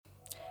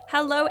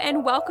Hello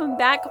and welcome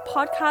back,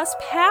 podcast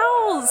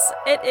pals.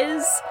 It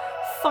is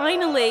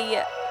finally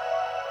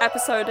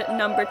episode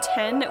number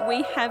 10.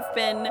 We have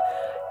been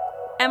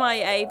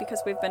MIA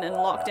because we've been in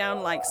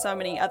lockdown like so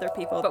many other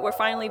people, but we're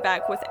finally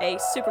back with a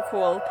super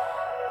cool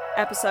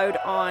episode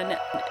on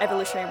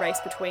evolutionary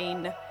race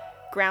between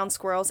ground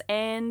squirrels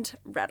and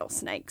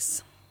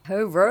rattlesnakes.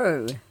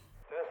 Hooroo.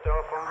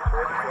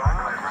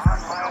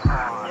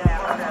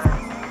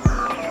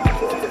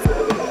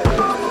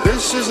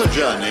 This is a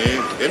journey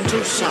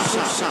into sound.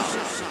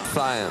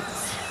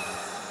 Science.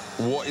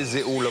 What is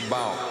it all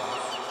about?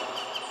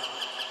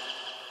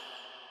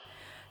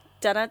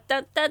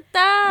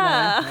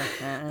 Da-da-da-da-da!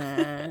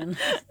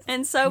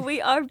 And so we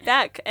are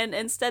back, and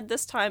instead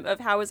this time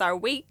of how was our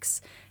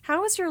weeks,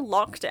 how was your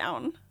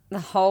lockdown? The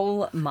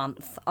whole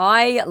month.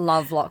 I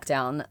love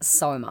lockdown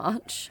so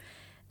much.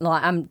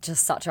 Like, I'm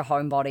just such a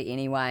homebody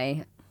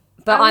anyway.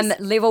 But I'm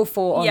level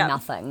 4 on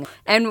nothing.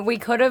 And we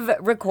could have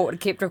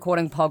kept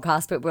recording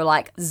podcasts, but we're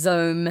like,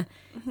 Zoom,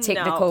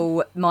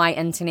 technical, my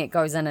internet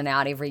goes in and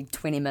out every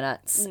 20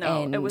 minutes.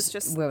 No, and it was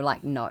just... we were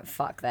like, no,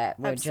 fuck that.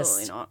 We're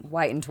Absolutely just not.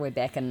 wait until we're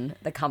back in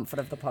the comfort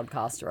of the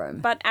podcast room.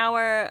 But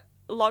our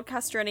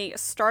Lodcast journey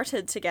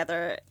started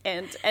together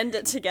and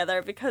ended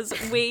together because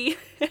we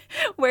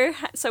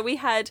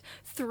had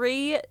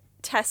 3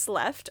 tests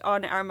left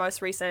on our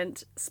most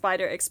recent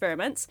spider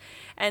experiments,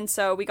 and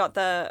so we got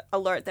the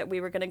alert that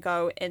we were going to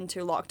go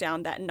into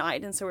lockdown that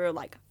night, and so we were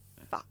like,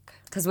 fuck,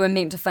 because we're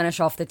meant to finish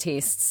off the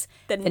tests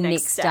the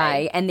next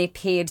day, and they're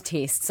paired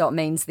tests, so it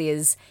means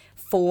there's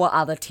 4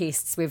 other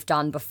tests we've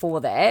done before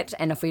that,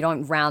 and if we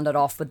don't round it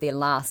off with their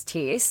last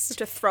test,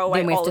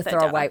 then we have to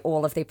throw away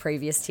all of their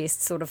previous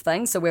tests, sort of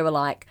thing. So we were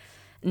like,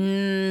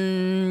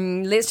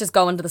 let's just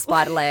go into the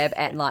spider lab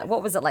at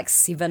what was it, like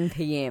 7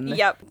 p.m?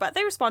 Yep, but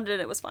they responded and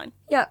it was fine.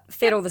 Yeah,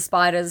 fed all the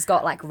spiders,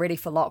 got ready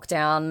for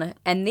lockdown,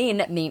 and then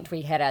it meant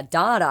we had our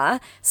data.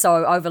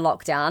 So over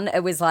lockdown,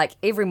 it was like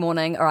every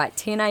morning, all right,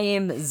 10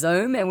 a.m.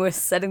 Zoom, and we're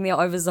sitting there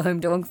over Zoom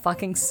doing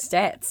fucking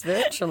stats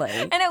virtually.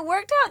 And it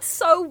worked out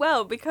so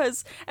well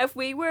because if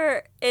we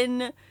were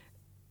in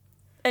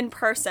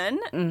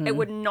person, it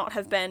would not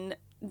have been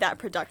that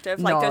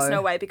productive. There's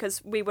no way,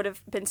 because we would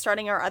have been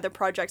starting our other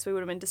projects, we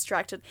would have been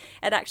distracted.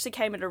 It actually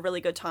came at a really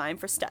good time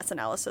for stats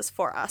analysis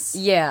for us.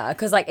 Yeah,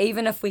 because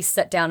even if we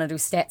sit down and do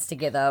stats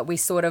together, we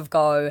sort of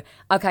go,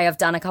 okay, I've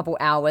done a couple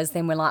hours,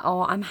 then we're like,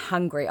 oh, I'm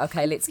hungry,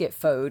 okay, let's get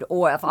food.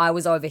 Or if I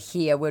was over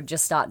here, we'd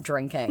just start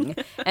drinking.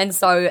 And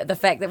so the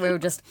fact that we were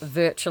just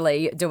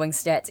virtually doing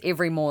stats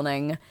every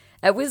morning,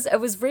 it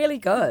was really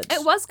good.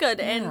 It was good,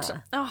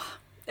 and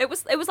it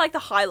was like the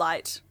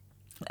highlight.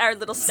 Our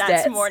little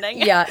stats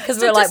morning. Yeah, because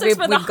we're like, we've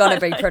got to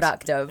be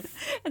productive.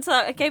 And so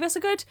it gave us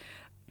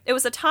it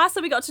was a task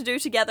that we got to do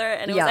together,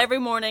 and it was every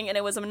morning, and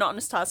it was a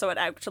monotonous task, so it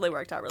actually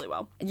worked out really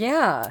well.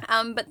 Yeah.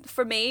 But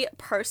for me,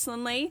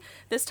 personally,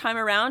 this time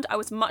around, I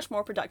was much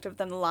more productive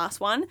than the last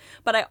one,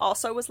 but I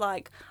also was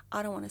like,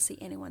 I don't want to see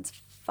anyone's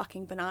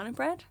fucking banana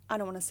bread. I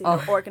don't want to see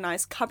their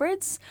organized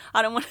cupboards.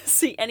 I don't want to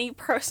see any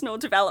personal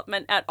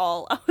development at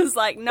all. I was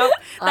like, nope,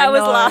 that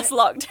was last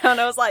lockdown.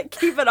 I was like,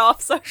 keep it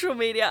off social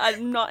media.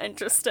 I'm not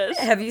interested.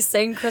 Have you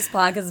seen Chris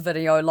Parker's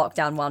video,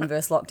 Lockdown 1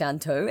 versus Lockdown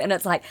 2? And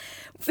it's like,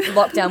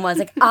 Lockdown 1's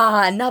like,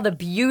 another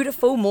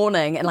beautiful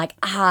morning, and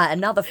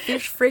another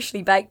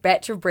freshly baked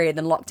batch of bread.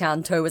 And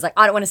Lockdown 2 was like,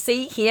 I don't want to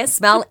see, hear,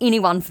 smell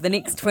anyone for the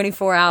next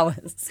 24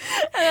 hours.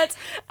 And that's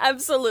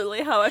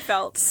absolutely how I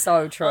felt.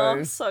 So true.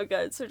 Oh, so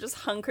good. So just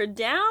hunkered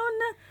down.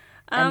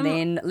 And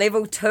then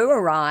level 2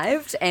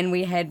 arrived, and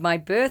we had my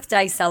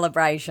birthday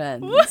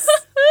celebrations.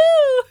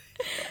 Woohoo!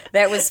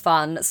 That was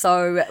fun.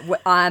 So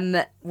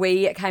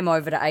we came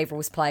over to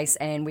Avril's place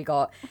and we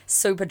got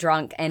super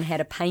drunk and had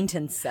a paint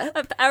and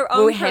sip. Our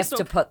own we'll have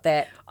to put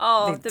that.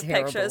 Oh, the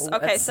terrible. pictures.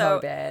 Okay, it's so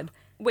bad.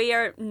 We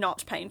are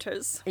not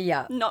painters.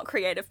 Yeah. Not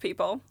creative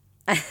people.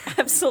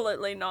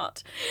 Absolutely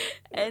not.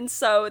 And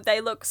so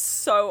they look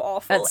so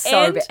awful. It's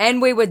so bad.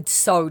 And we were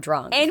so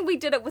drunk. And we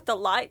did it with the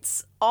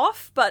lights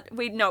off, but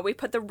we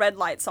put the red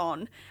lights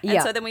on.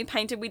 And so then we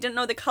painted. We didn't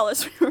know the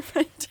colours we were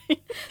painting.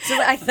 So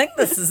I think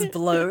this is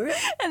blue.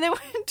 And then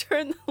we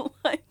turned the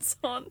lights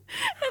on, and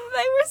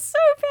they were so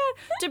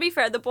bad. To be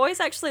fair, the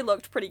boys actually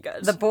looked pretty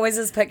good. The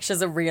boys'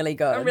 pictures are really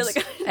good. Really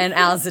good. And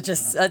ours are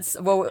just,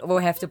 we'll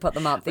have to put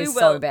them up. They're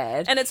so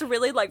bad. And it's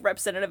really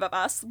representative of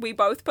us. We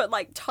both put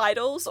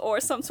titles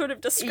or some sort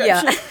of description.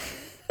 Yeah.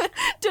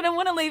 Didn't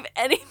want to leave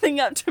anything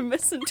up to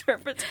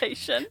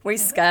misinterpretation. We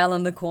scale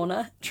in the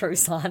corner, true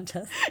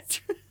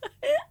scientists.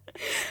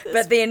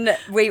 But then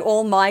we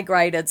all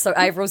migrated. So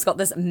Avril's got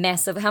this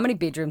massive, how many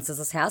bedrooms is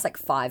this house?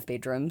 5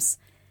 bedrooms.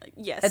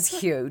 Yes.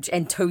 It's huge,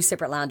 and 2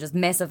 separate lounges,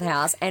 massive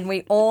house, and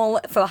we all,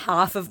 for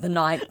half of the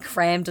night,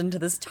 crammed into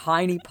this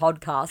tiny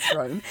podcast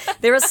room.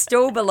 There are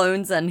still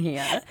balloons in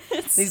here,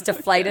 these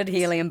deflated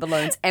helium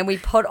balloons, and we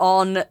put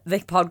on the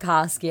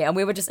podcast gear, and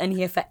we were just in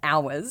here for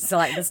hours,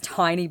 this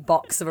tiny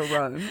box of a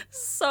room.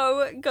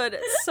 So good.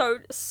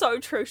 So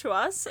true to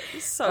us.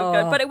 So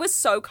good. But it was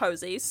so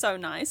cozy, so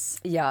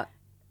nice. Yeah.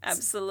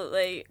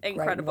 Absolutely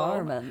incredible. Great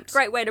environment.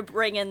 Great way to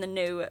bring in the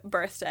new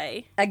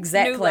birthday.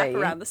 Exactly. New lap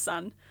around the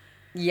sun.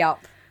 Yep.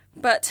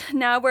 But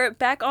now we're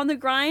back on the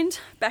grind,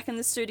 back in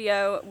the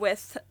studio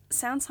with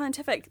Sound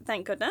Scientific,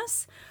 thank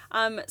goodness.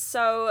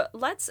 So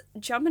let's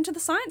jump into the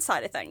science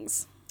side of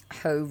things.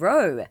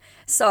 Hooroo.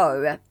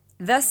 So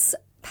this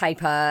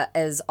paper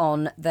is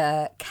on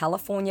the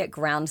California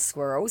ground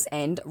squirrels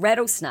and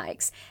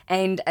rattlesnakes,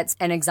 and it's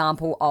an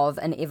example of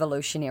an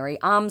evolutionary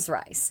arms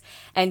race.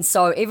 And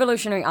so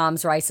evolutionary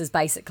arms race is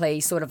basically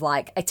sort of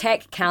like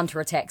attack,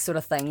 counterattack sort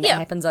of thing that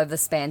happens over the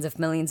spans of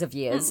millions of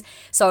years.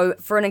 So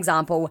for an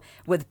example,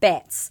 with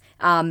bats,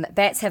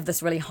 bats have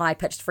this really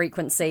high-pitched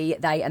frequency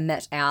they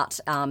emit out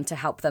to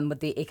help them with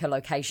their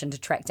echolocation to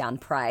track down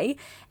prey.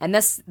 And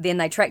then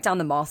they track down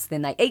the moths,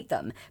 then they eat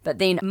them. But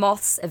then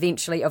moths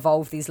eventually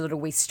evolve these little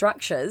wee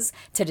structures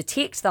to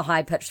detect the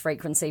high-pitched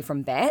frequency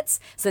from bats,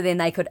 so then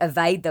they could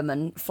evade them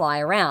and fly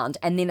around.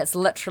 And then it's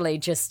literally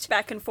just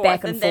back and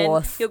forth. And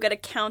then you'll get a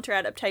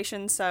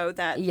counter-adaptation so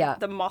that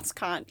the moths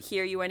can't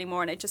hear you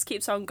anymore, and it just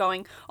keeps on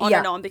going on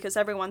and on because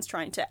everyone's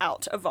trying to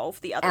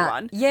out-evolve the other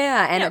one.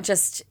 Yeah, and it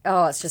just,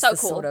 it's just so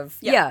cool. Sort of,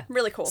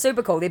 really cool.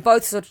 Super cool. They're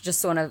both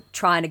sort of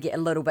trying to get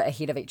a little bit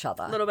ahead of each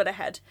other. A little bit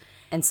ahead.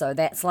 And so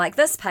that's like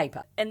this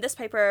paper. In this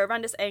paper,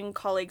 Rundis and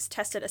colleagues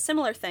tested a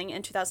similar thing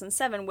in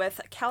 2007 with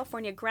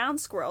California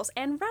ground squirrels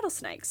and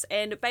rattlesnakes.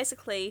 And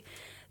basically,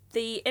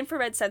 the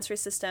infrared sensory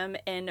system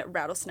in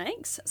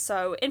rattlesnakes.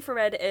 So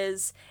infrared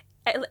is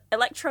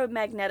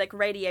electromagnetic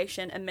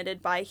radiation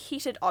emitted by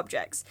heated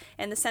objects,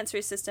 and the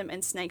sensory system in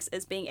snakes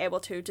is being able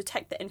to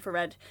detect the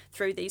infrared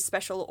through these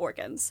special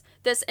organs.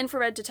 This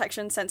infrared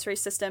detection sensory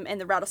system in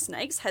the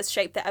rattlesnakes has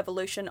shaped the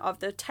evolution of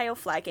the tail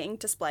flagging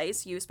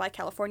displays used by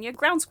California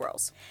ground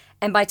squirrels.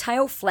 And by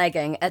tail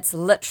flagging, it's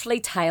literally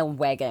tail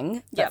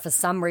wagging, but for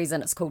some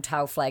reason it's called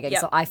tail flagging.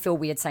 So I feel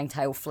weird saying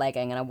tail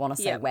flagging, and I want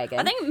to say wagging.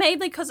 I think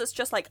mainly because it's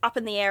just like up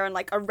in the air and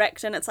like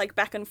erect, and it's like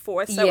back and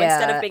forth. So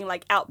instead of being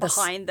like out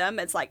behind them,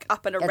 it's like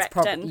up and erect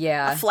and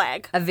a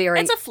flag.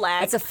 It's a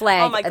flag. It's a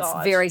flag. Oh my God.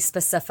 It's very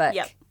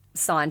specific.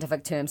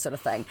 Scientific term sort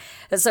of thing.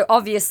 So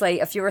obviously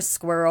if you're a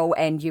squirrel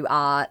and you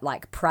are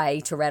like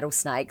prey to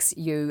rattlesnakes,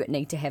 you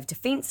need to have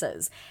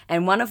defenses,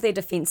 and one of their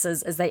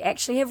defenses is they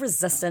actually have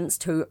resistance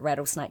to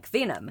rattlesnake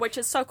venom, which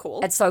is so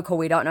cool. It's so cool.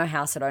 We don't know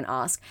how, so don't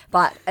ask,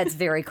 but it's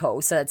very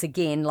cool. So it's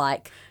again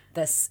like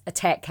this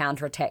attack,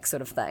 counterattack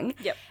sort of thing.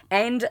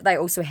 And they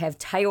also have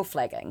tail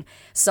flagging.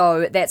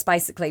 So that's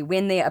basically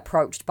when they're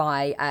approached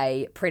by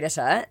a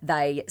predator,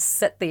 they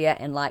sit there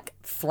and like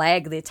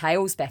flag their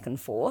tails back and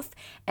forth.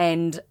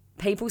 And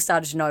people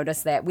started to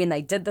notice that when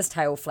they did this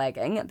tail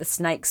flagging, the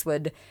snakes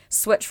would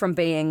switch from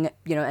being,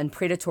 in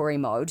predatory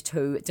mode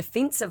to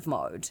defensive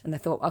mode. And they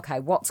thought, okay,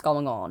 what's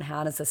going on?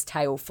 How does this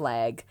tail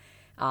flag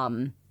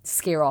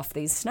scare off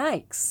these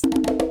snakes?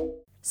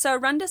 So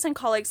Rundis and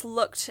colleagues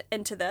looked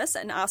into this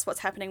and asked what's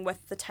happening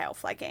with the tail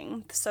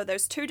flagging. So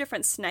there's two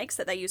different snakes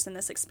that they used in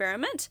this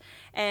experiment,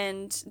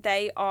 and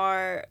they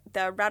are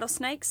the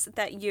rattlesnakes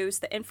that use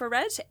the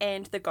infrared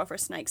and the gopher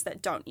snakes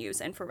that don't use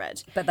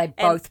infrared. But they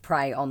both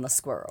prey on the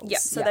squirrels.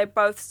 So they're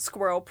both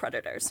squirrel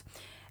predators.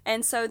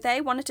 And so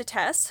they wanted to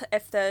test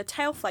if the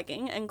tail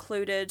flagging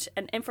included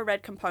an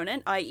infrared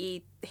component,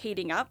 i.e.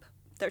 heating up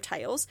their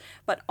tails,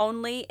 but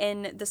only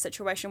in the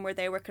situation where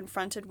they were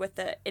confronted with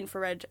the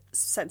infrared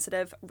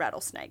sensitive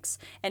rattlesnakes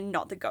and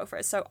not the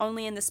gophers. So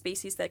only in the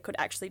species that could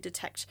actually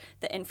detect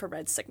the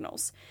infrared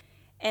signals.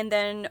 And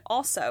then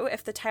also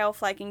if the tail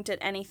flagging did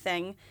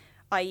anything,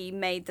 i.e.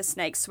 made the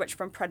snakes switch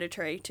from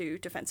predatory to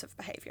defensive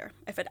behavior,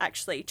 if it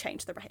actually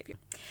changed their behavior.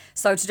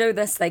 So to do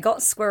this, they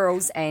got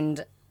squirrels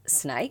and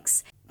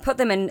snakes, put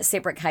them in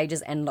separate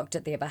cages and looked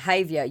at their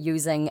behaviour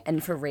using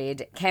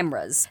infrared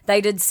cameras.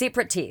 They did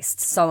separate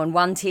tests. So in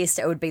one test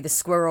it would be the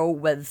squirrel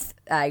with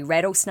a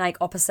rattlesnake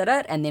opposite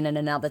it, and then in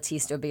another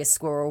test it would be a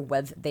squirrel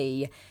with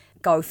the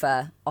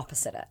gopher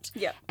opposite it.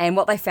 And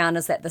what they found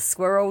is that the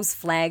squirrels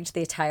flagged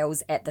their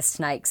tails at the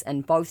snakes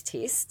in both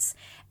tests,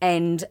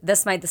 and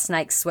this made the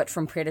snakes switch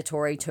from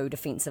predatory to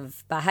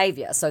defensive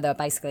behaviour. So they were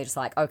basically just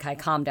like, okay,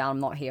 calm down, I'm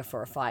not here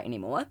for a fight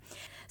anymore.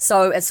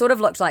 So it sort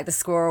of looked like the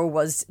squirrel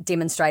was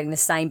demonstrating the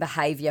same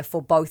behaviour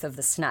for both of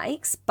the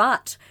snakes,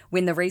 but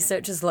when the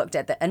researchers looked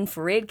at the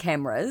infrared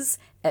cameras,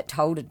 it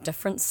told a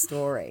different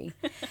story.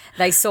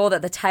 They saw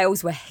that the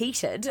tails were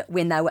heated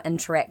when they were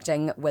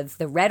interacting with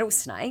the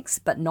rattlesnakes,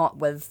 but not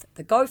with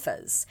the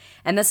gophers.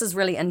 And this is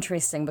really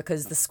interesting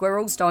because the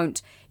squirrels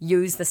don't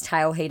use this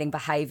tail heating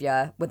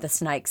behaviour with the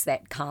snakes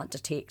that can't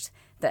detect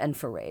the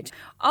infrared.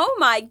 Oh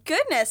my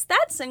goodness,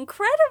 that's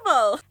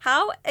incredible!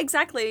 How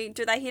exactly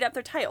do they heat up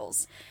their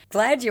tails?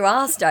 Glad you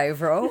asked,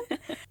 Overall.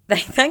 They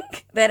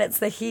think that it's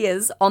the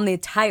hairs on their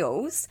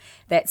tails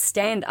that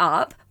stand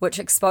up, which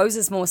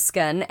exposes more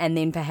skin and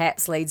then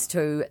perhaps leads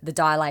to the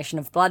dilation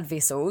of blood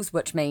vessels,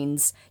 which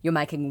means you're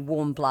making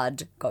warm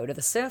blood go to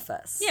the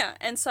surface. Yeah,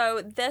 and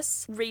so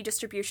this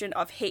redistribution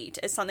of heat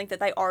is something that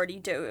they already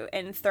do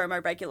in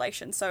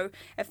thermoregulation. So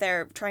if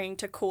they're trying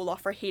to cool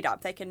off or heat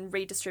up, they can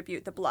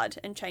redistribute the blood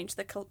and change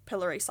the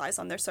capillary size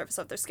on their surface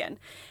of their skin.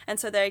 And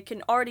so they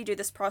can already do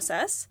this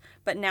process,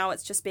 but now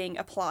it's just being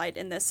applied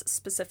in this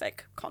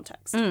specific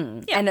context.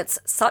 Yeah. And it's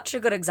such a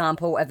good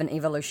example of an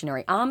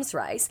evolutionary arms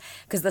race,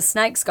 because the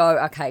snakes go,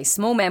 okay,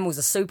 small mammals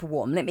are super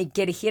warm. Let me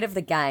get ahead of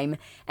the game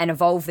and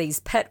evolve these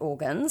pit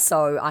organs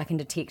so I can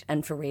detect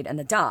infrared in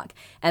the dark.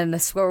 And the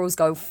squirrels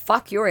go,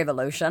 fuck your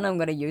evolution, I'm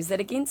going to use that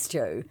against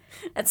you.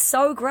 It's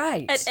so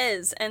great. It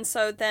is. And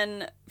so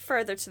then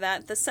further to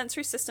that, the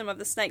sensory system of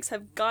the snakes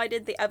have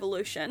guided the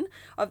evolution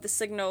of the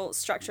signal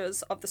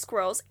structures of the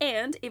squirrels.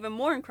 And even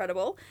more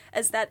incredible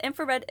is that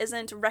infrared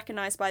isn't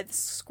recognized by the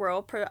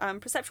squirrel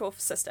perceptual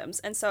systems.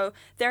 And so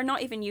they're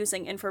not even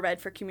using infrared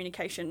for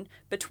communication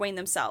between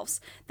themselves.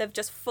 They've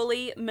just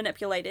fully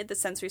manipulated the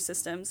sensory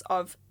systems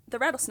of the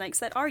rattlesnakes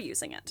that are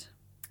using it.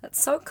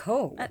 That's so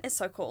cool. That is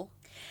so cool.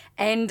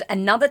 And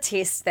another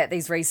test that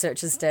these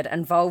researchers did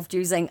involved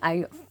using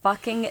a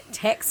fucking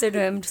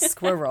taxidermed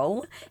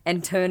squirrel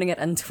and turning it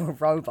into a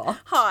robot.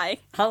 Hi.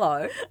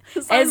 Hello.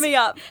 Sign me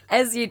up.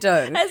 As you do.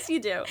 As you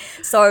do.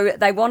 So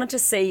they wanted to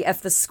see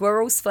if the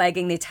squirrels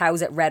flagging their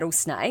tails at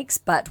rattlesnakes,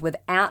 but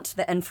without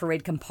the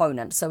infrared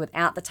component, so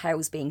without the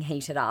tails being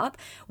heated up,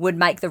 would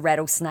make the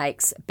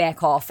rattlesnakes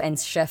back off and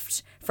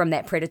shift from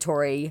that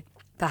predatory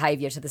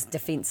behaviour to this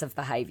defensive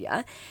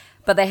behaviour.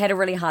 But they had a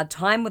really hard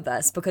time with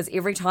this because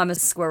every time a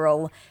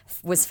squirrel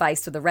was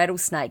faced with a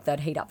rattlesnake,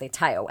 they'd heat up their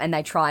tail. And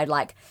they tried,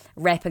 like,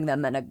 wrapping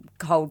them in a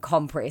cold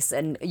compress.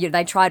 And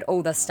they tried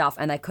all this stuff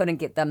and they couldn't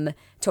get them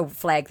to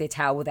flag their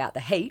tail without the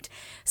heat.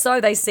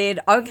 So they said,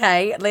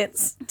 okay,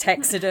 let's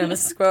taxiderm a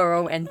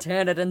squirrel and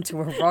turn it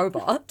into a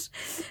robot,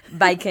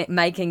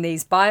 making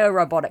these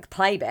biorobotic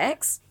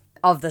playbacks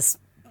of this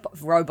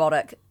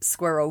robotic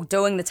squirrel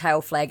doing the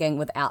tail flagging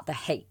without the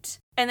heat.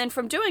 And then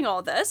from doing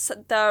all this,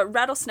 the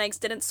rattlesnakes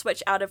didn't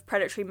switch out of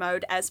predatory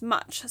mode as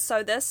much.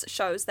 So this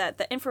shows that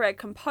the infrared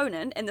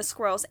component in the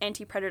squirrel's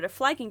anti-predator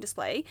flagging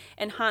display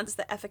enhances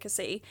the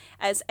efficacy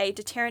as a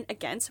deterrent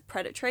against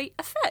predatory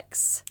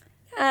effects.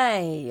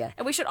 Hey.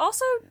 And we should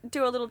also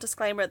do a little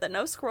disclaimer that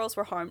no squirrels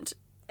were harmed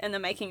in the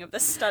making of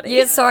this study.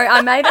 Yeah, sorry, I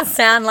made it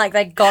sound like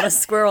they got a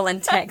squirrel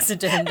and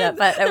taxidermed it,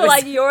 but it was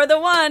like, you're the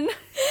one.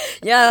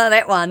 Yeah,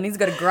 that one. He's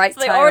got a great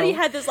tail. They already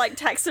had this like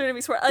taxidermy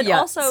squirrel. And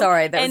yeah, also,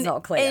 sorry, that was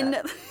not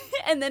clear.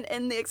 And then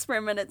in the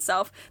experiment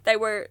itself, they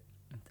were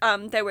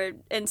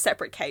in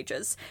separate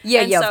cages.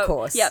 Yeah, and of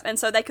course. Yeah, and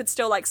so they could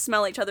still like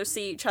smell each other,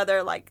 see each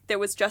other. Like there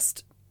was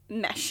just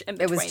mesh in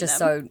between them. It was just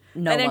so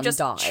no and then one just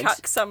died.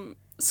 chuck some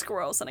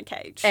squirrels in a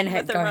cage And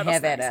with the go have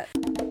at rattlesnakes.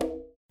 it.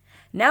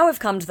 Now we've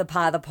come to the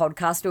part of the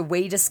podcast where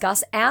we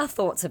discuss our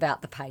thoughts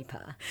about the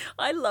paper.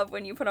 I love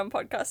when you put on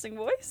podcasting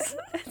voice.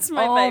 It's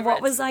my Oh, favorite.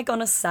 what was I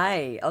going to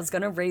say? I was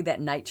going to read that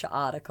Nature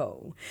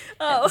article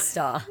at the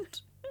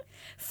start.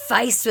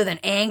 Faced with an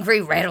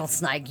angry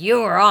rattlesnake, you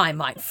or I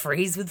might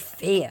freeze with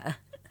fear.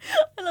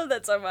 I love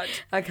that so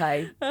much.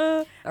 Okay.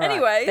 Anyways,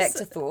 right, back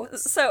to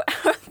thoughts. So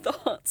our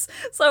thoughts.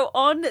 So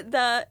on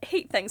the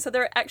heat thing, so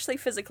they're actually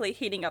physically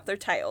heating up their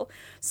tail.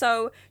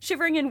 So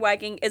shivering and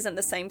wagging isn't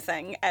the same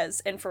thing as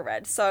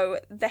infrared. So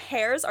the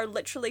hairs are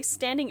literally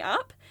standing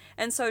up.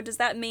 And so does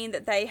that mean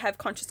that they have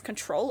conscious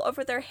control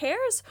over their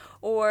hairs?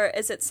 Or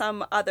is it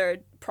some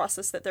other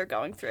process that they're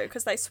going through?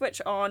 Because they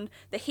switch on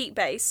the heat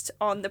based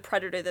on the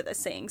predator that they're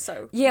seeing.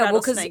 So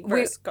rattlesnake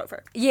versus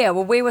gopher. Yeah,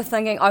 well, we were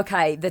thinking,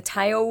 okay, the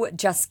tail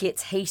just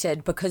gets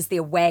heated because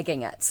they're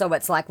wagging it. So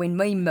it's like when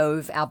we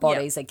move our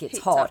bodies, it gets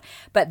hot. Up.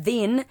 But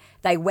then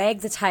they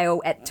wag the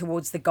tail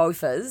towards the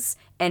gophers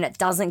and it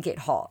doesn't get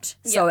hot.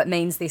 So it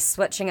means they're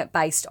switching it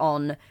based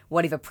on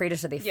whatever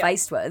predator they're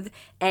faced with.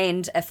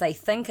 And if they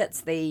think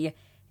it's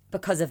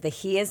because of the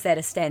hairs that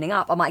are standing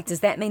up, I'm like,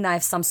 does that mean they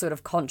have some sort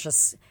of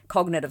conscious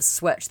cognitive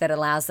switch that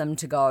allows them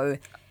to go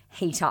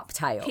heat up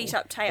tail? Heat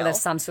up tail. Or there's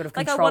some sort of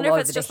like, control over the hairs. I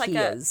wonder if it's just like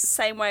a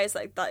same way as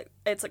like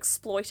it's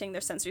exploiting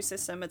their sensory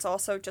system. It's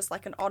also just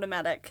like an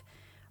automatic,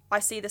 I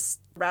see this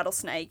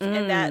rattlesnake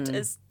and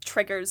that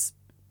triggers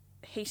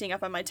heating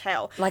up on my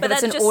tail. Like but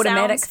it's that an just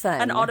automatic sounds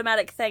thing. An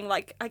automatic thing.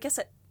 Like, I guess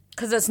it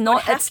because it's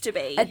not have to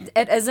be.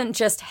 It isn't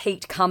just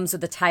heat comes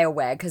with the tail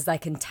wag, because they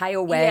can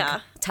tail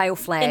wag, tail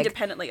flag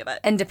independently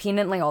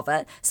of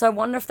it. So I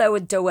wonder if they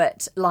would do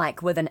it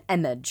like with an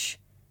image,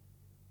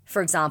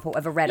 for example,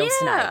 of a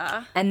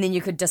rattlesnake, and then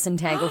you could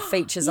disentangle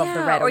features of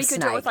the rattlesnake. Or you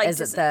could do it with like is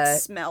it the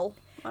smell?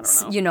 I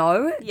don't know. You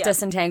know,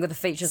 disentangle the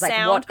features. Sound.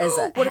 Like, what is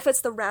it? What if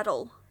it's the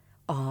rattle?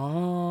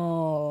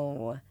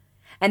 Oh.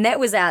 And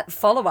that was our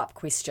follow-up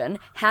question.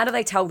 How do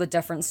they tell the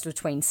difference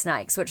between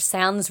snakes? Which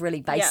sounds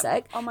really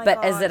basic. Oh my but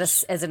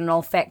gosh. is it an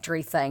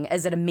olfactory thing?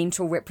 Is it a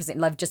mental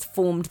represent? They've just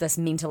formed this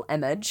mental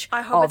image.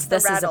 I hope of it's the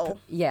this rattle.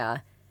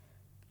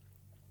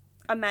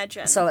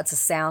 Imagine. So it's a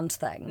sound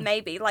thing.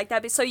 Maybe. Like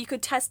that'd be so you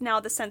could test now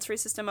the sensory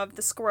system of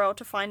the squirrel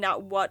to find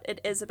out what it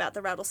is about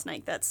the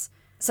rattlesnake that's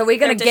So we're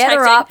going to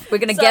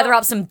gather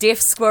up some deaf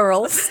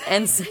squirrels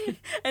and see.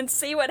 and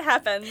see what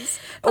happens.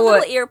 Put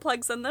little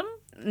earplugs in them.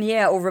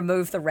 Yeah, or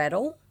remove the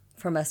rattle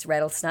from a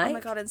rattlesnake. Oh my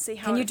god, and see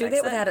how Can it you do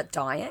affects that without it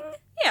dying?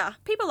 Yeah,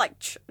 people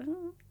like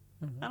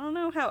I don't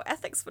know how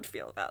ethics would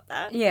feel about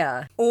that.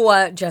 Yeah.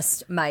 Or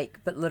just make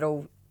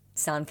little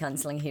sound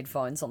cancelling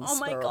headphones on the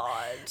squirrel. Oh my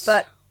God.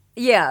 But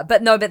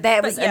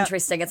that was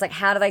interesting. It's like,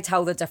 how do they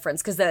tell the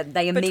difference? Because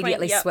they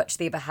immediately switch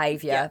their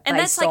behaviour and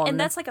based and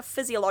that's like a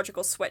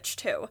physiological switch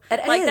too.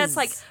 That's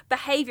like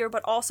behaviour,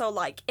 but also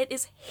like it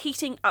is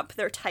heating up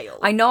their tail.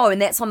 I know,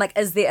 and that's why I'm like,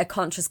 is there a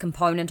conscious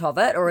component of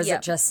it, or is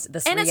it just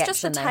this reaction? And it's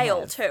just the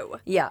tail too.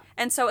 Yeah.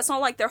 And so it's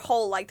not like they're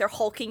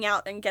hulking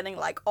out and getting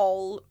like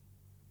all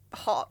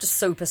hot.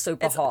 Super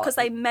hot. Because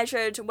they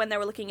measured, when they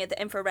were looking at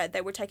the infrared,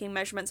 they were taking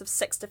measurements of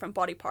 6 different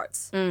body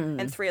parts.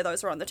 And 3 of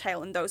those were on the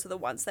tail, and those are the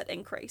ones that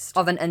increased.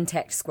 Of an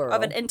intact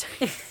squirrel.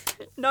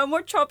 No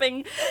more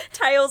chopping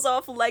tails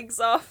off,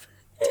 legs off.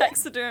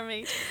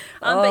 Taxidermy.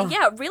 But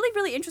yeah, really,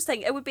 really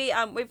interesting. It would be,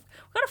 we've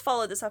got to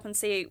follow this up and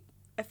see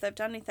if they've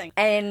done anything.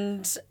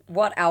 And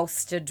what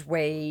else did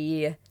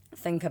we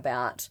think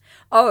about?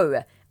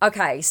 Oh,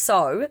 okay,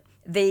 so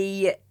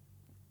the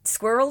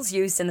squirrels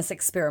used in this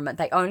experiment,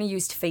 they only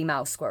used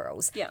female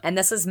squirrels. Yeah. And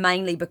this is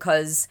mainly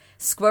because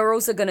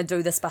squirrels are going to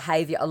do this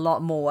behaviour a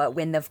lot more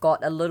when they've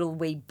got a little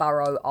wee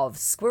burrow of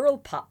squirrel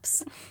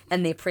pups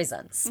in their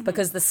presence. Mm-hmm.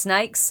 Because the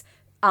snakes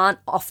aren't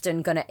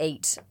often going to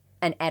eat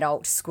an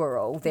adult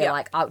squirrel. They're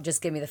like, oh,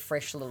 just give me the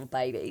fresh little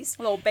babies.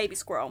 A little baby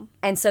squirrel.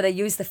 And so they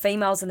use the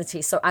females in the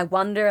test. So I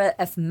wonder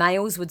if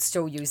males would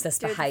still use this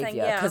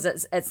behaviour. Because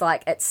it's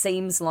like, it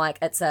seems like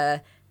it's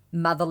a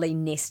motherly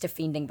nest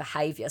defending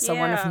behaviour. So I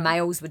wonder if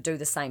males would do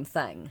the same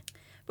thing.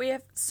 We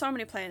have so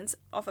many plans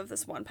off of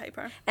this one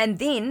paper. And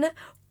then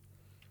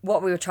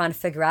what we were trying to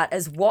figure out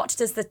is, what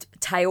does the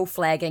tail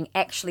flagging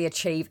actually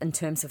achieve in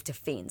terms of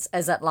defence?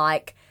 Is it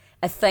like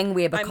a thing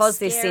where, because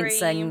they're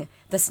sensing,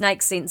 the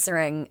snake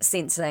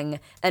sensing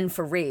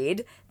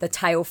infrared, the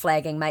tail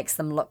flagging makes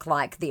them look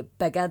like they're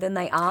bigger than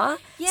they are?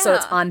 Yeah. So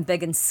it's, I'm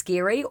big and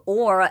scary?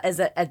 Or is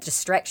it a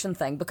distraction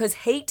thing? Because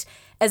heat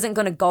isn't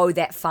going to go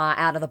that far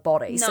out of the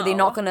body. No. So they're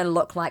not going to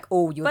look like,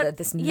 oh, you're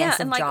this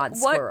massive giant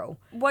squirrel.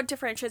 What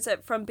differentiates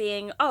it from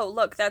being, oh,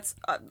 look, that's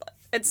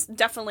it's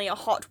definitely a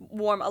hot,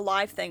 warm,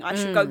 alive thing. I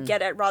should go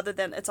get it, rather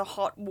than it's a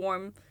hot,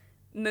 warm,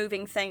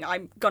 moving thing,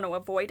 I'm going to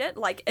avoid it.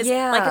 Like it's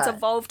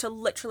evolved to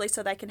literally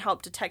so they can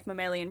help detect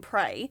mammalian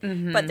prey,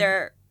 but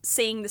they're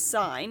seeing the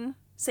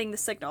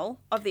signal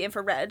of the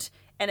infrared,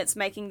 and it's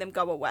making them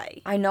go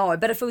away. I know,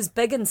 but if it was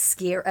big and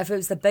scary, if it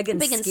was the big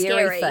and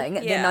scary thing,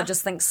 then they'll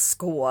just think,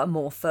 score,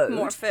 more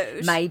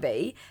food.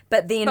 Maybe.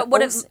 But then... But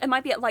what it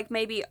might be like,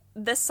 maybe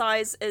this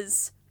size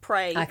is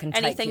prey. I can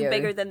take anything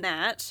bigger than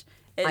that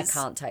is... I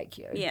can't take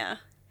you. Yeah.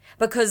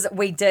 Because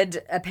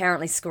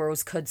apparently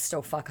squirrels could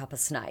still fuck up a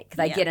snake.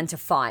 They get into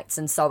fights,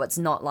 and so it's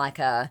not like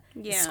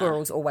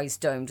squirrel's always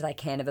doomed. They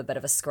can have a bit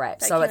of a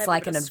scrap. So it's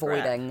like an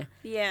avoiding.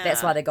 Yeah.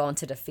 That's why they go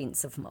into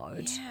defensive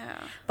mode.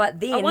 Yeah. But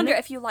then... I wonder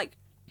if you,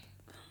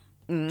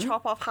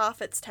 chop off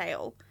half its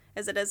tail,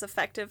 is it as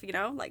effective,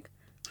 like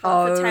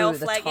half the tail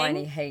flagging? The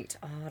tiny heat.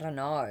 Oh, I don't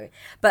know.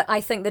 But I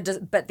think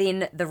but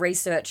then the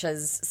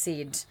researchers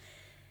said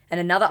in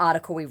another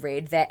article we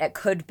read that it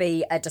could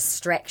be a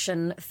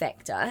distraction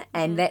factor,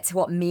 and that's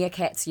what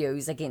meerkats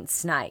use against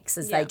snakes,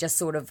 is they just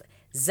sort of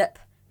zip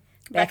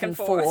back and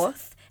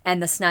forth,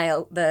 and the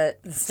snail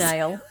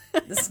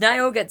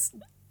gets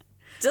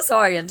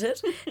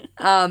disoriented,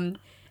 and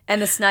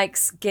the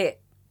snakes get,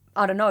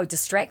 I don't know,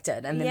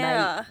 distracted, and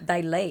then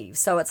they leave.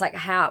 So it's like,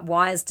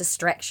 why is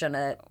distraction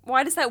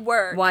why does that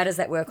work? Why does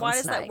that work on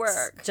snakes? Why does that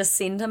work? Just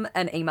send them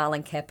an email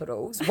in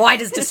capitals. Why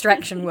does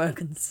distraction work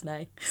on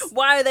snakes?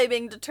 Why are they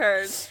being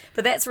deterred?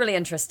 But that's really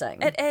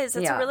interesting. It is.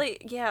 It's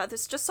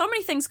there's just so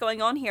many things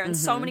going on here, and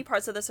so many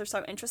parts of this are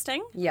so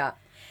interesting. Yeah.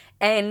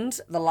 And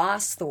the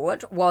last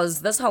thought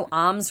was this whole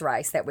arms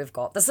race that we've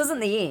got. This isn't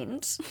the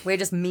end. We're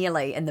just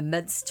merely in the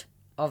midst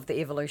of the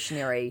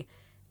evolutionary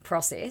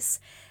process.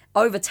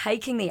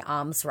 Overtaking the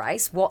arms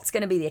race, what's going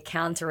to be the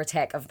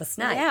counterattack of the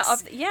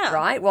snakes?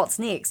 Right? What's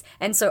next?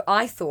 And so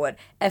I thought,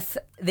 if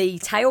the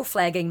tail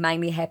flagging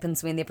mainly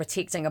happens when they're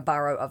protecting a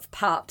burrow of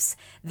pups,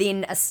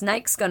 then a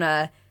snake's going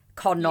to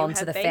cotton on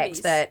to the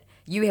fact that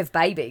you have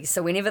babies.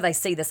 So whenever they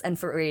see this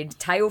infrared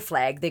tail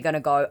flag, they're going to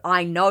go,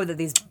 I know that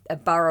there's a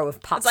burrow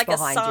of pups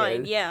behind a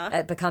sign, you. Yeah.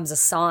 It becomes a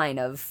sign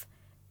of...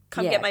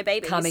 Come get my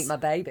babies. Come eat my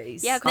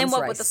babies. Yeah, then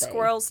what would the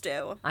squirrels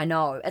do? I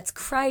know. It's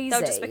crazy.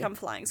 They'll just become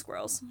flying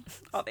squirrels,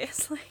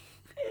 obviously.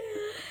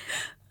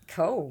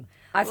 Cool.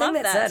 I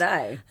think that's it, eh?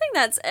 I think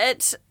that's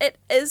it.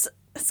 It's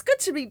good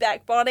to be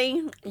back,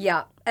 Bonnie.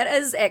 Yeah, it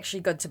is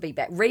actually good to be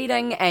back.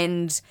 Reading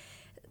and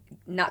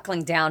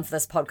knuckling down for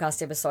this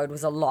podcast episode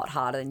was a lot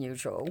harder than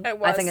usual. It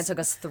was. I think it took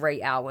us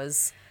 3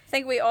 hours. I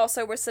think we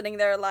also were sitting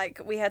there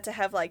we had to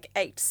have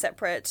 8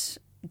 separate...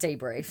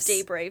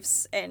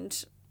 Debriefs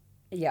and...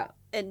 Yeah.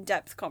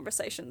 In-depth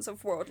conversations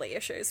of worldly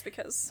issues,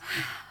 because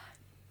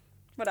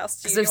what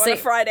else do you do on a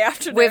Friday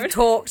afternoon? We've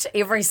talked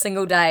every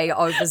single day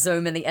over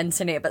Zoom and the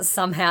internet, but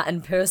somehow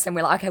in person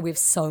we're like, okay, we have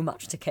so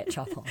much to catch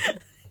up on.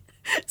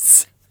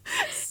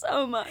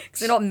 So much.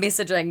 Because we're not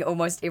messaging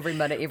almost every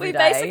minute, every day.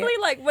 We basically,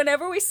 like,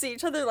 whenever we see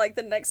each other, like,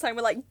 the next time,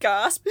 we're like,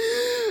 gasp.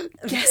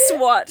 Guess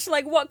what?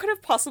 Like, what could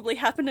have possibly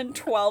happened in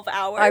 12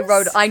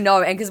 hours? I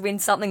know, and because when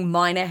something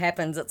minor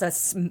happens, it's a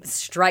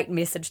straight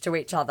message to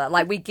each other.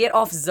 Like, we get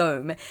off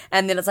Zoom,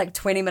 and then it's like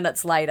 20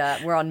 minutes later,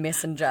 we're on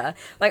Messenger.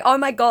 Like, oh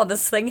my God,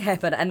 this thing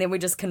happened, and then we're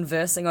just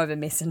conversing over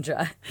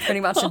Messenger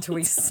pretty much until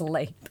we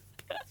sleep.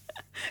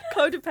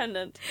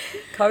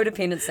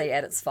 Codependency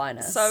at its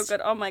finest. So good.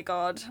 Oh my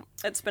God.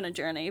 It's been a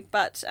journey.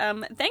 But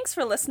thanks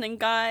for listening,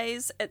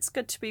 guys. It's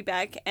good to be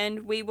back,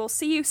 and we will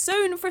see you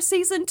soon for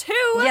season 2.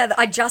 Yeah,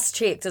 I just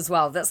checked as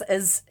well. This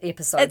is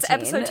episode 10. It's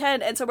episode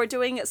 10, and so we're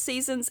doing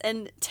seasons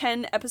in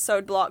 10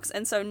 episode blocks,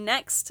 and so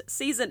next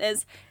season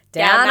is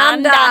Down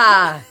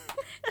Under.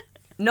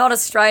 Not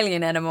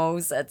Australian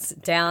animals, it's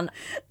down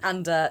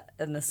under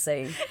in the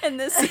sea.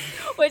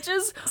 Which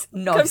is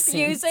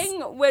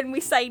confusing when we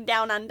say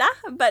down under,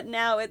 but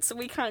now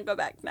we can't go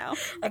back now.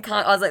 I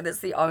was like, that's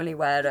the only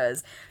way it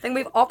is. I think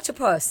we have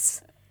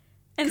octopus.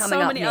 And coming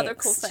so up many next. other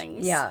cool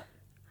things. Yeah.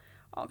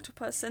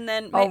 Octopus, and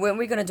then... weren't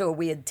we going to do a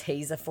weird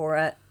teaser for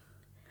it?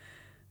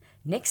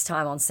 Next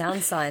time on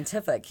Sound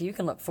Scientific, you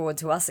can look forward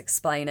to us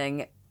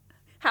explaining...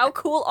 how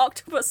cool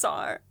octopus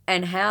are.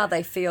 And how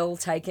they feel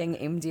taking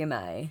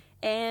MDMA.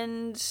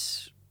 And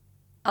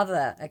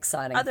other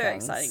exciting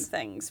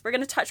things. We're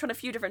going to touch on a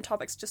few different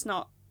topics, just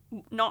not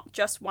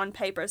just one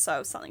paper,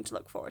 so something to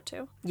look forward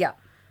to. Yeah.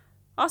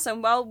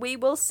 Awesome. Well, we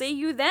will see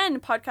you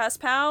then, podcast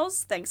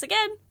pals. Thanks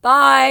again.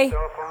 Bye.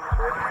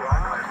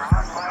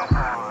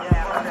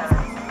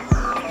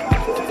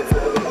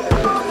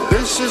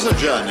 This is a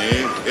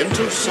journey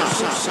into sound.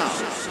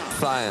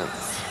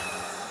 Science.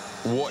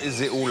 What is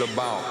it all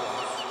about?